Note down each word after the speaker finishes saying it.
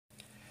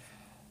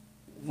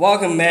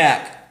Welcome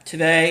back.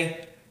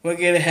 Today we're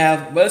going to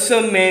have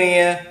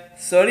Wrestlemania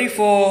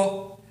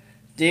 34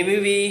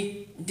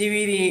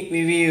 DVD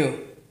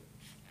review.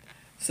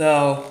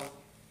 So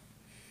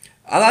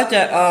I like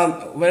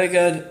that really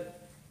good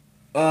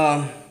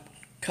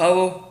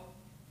cover.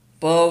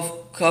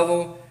 Both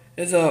cover.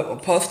 There's a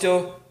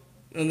poster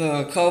on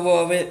the cover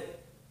of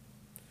it.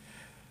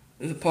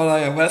 It's a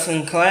part of a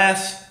wrestling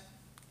class.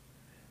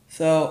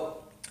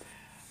 So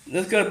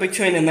let's go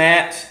between the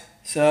mats.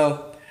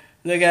 So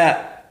they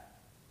got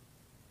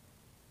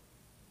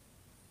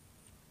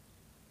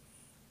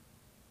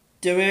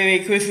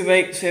WWE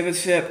Cruiserweight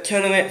Championship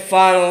Tournament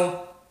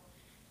Final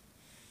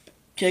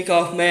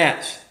Kickoff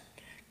Match.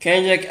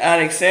 Kendrick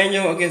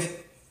Alexander against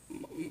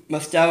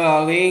Mustafa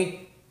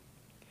Ali.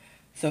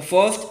 It's the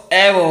first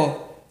ever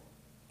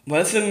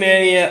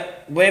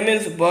WrestleMania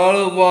Women's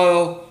Battle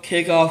Royal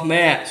Kickoff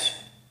Match.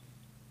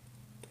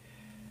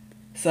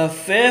 It's the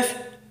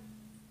fifth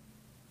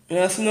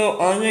National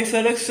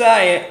Undisputed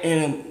Excited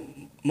in a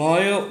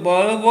Mario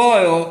Battle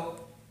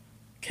Royal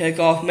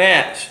Kickoff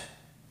Match.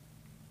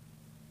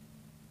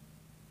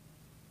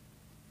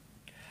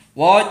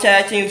 Raw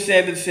Tag Team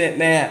Championship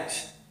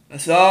match.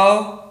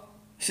 Cesaro,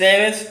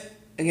 Sheamus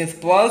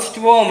against Braun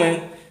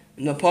Strowman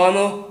and the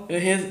partner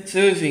of his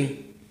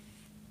choosing.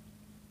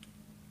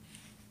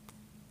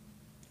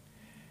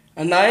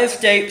 A United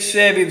States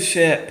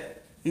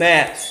Championship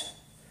match.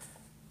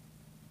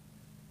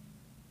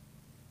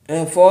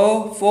 And a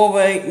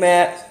four-way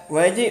match.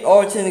 Randy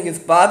Orton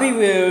against Bobby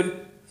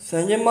Roode,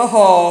 Jinder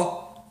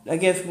Mahal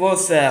against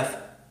Rusev.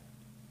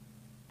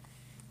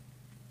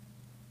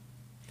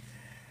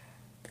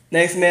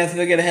 Next match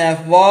we're going to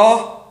have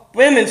Raw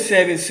Women's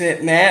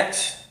Championship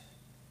match.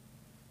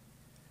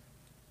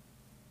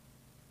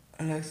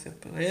 Alexa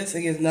Bliss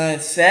against Nia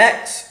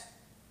Jax.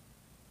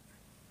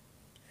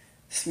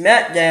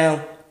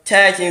 SmackDown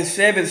Tag Team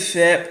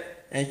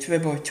Championship and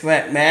Triple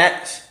Threat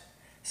match.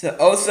 The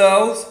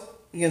Usos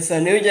against the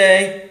New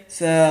Day,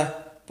 the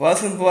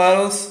Boston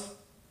Brothers.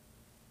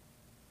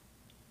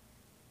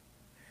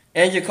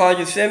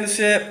 Intercontinental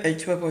Championship and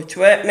Triple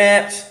Threat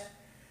match.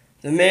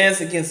 The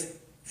Miz against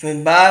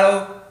Finn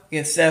Balor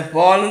against Seth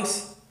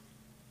Rollins.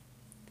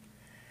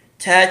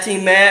 Tag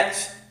team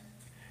match.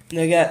 And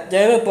they got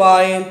Daniel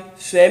Bryan,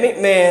 Shane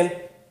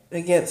McMahon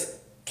against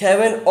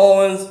Kevin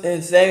Owens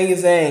and Sami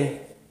Zayn.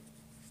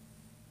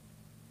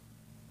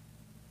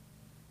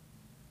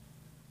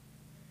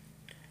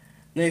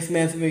 Next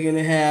match we're going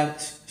to have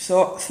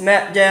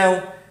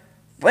SmackDown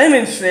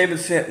Women's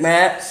Championship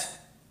match.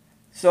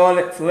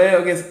 Charlotte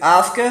Flair against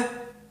Asuka.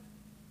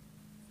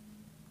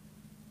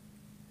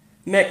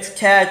 Mixed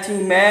tag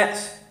team match.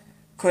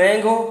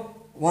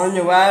 Kringle,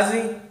 Ronda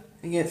Rousey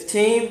against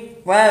Team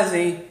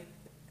Rousey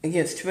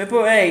against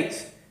Triple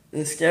H,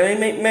 the Stephanie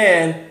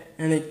McMahon,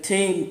 and the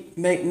Team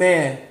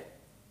McMahon.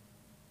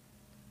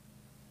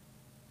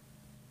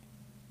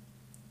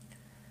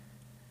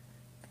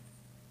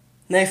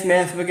 Next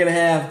match we're going to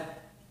have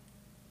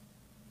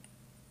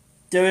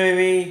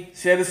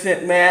WWE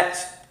Championship match.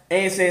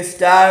 AJ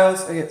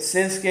Styles against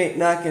Shinsuke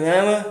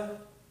Nakamura.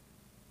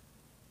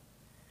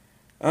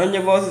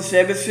 Universal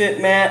Championship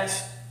match.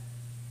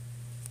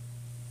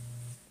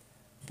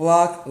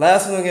 Brock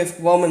Lesnar against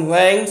Roman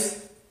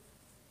Reigns.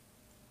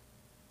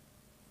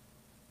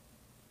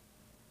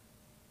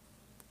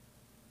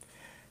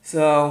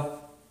 So,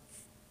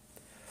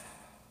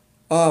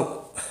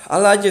 I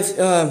like this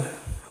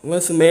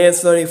WrestleMania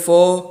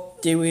 34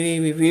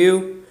 DVD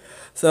review.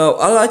 So,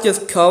 I like this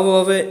cover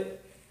of it.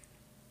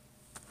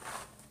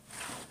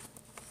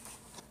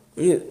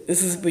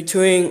 This is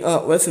between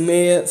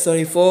WrestleMania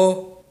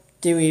 34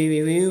 DVD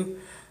review.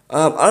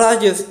 I like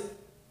this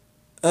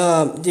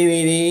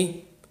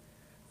DVD.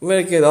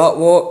 Really good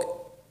artwork.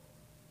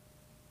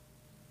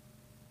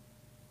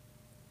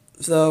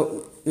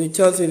 So it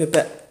tells you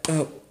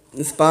the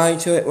spine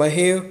to it right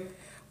here.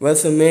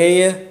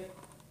 WrestleMania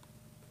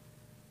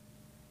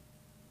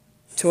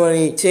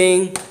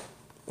 2018.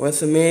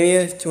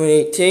 WrestleMania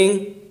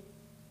 2018.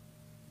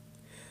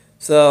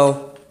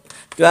 So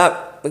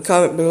drop a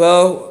comment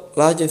below.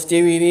 Like this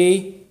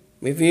DVD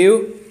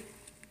review.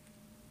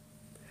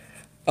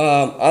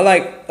 I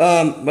like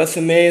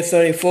WrestleMania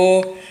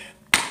 34.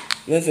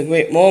 That's a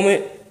great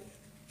moment.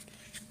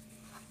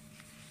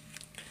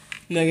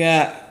 And I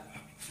got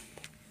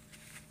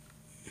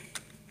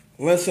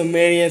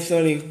WrestleMania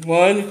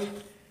 31.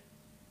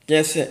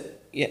 Just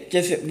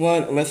it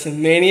one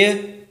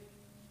WrestleMania.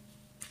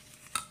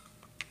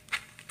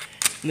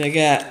 And I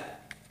got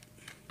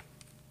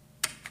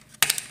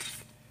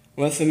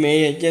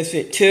WrestleMania Just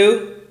It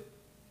 2.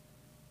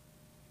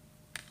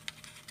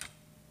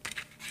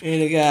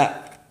 And I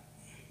got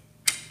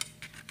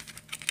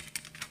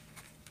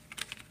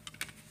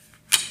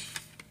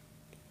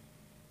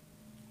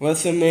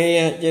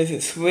WrestleMania Just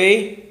It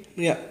 3.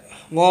 We got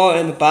Raw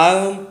in the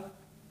bottom.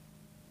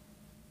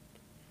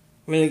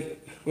 Really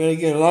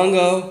good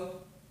logo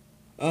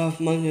of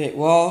Monday Night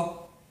Raw.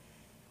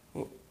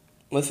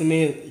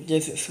 WrestleMania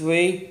Just It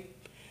 3.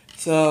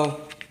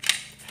 So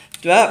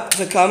drop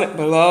the comment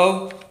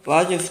below.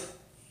 Like this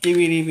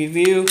DVD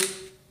review.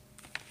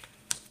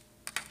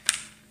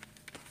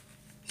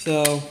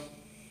 So,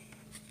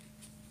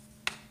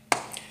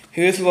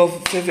 here's my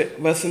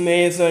favorite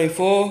WrestleMania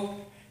 34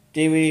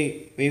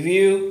 DVD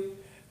review.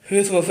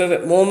 Here's my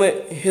favorite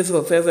moment. Here's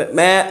my favorite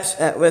match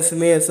at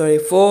WrestleMania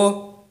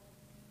 34.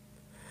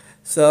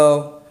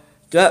 So,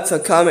 drop a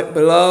comment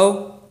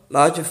below.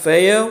 Like your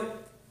video.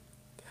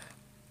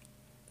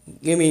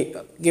 Give me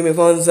a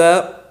thumbs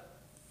up.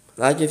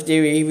 Like this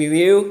DVD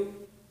review.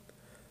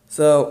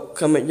 So,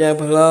 comment down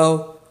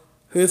below.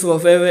 Here's my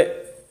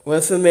favorite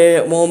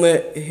WrestleMania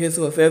moment. Here's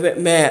my favorite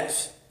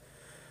match.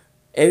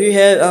 If you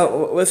had a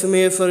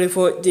WrestleMania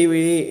 34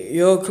 DVD,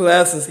 your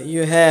classes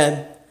you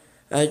had,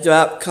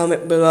 drop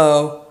comment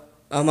below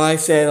on my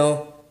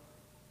channel.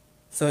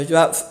 So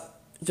drop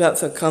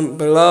a comment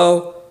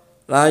below.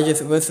 Like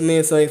this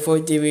WrestleMania 34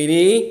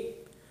 DVD.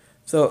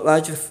 So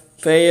like this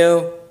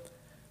video.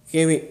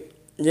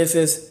 This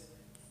is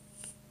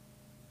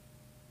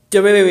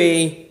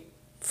WWE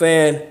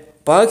fan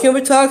Barbecue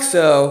Talk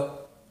Show.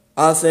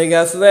 I'll see you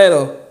guys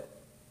later.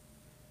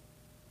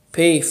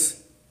 Peace.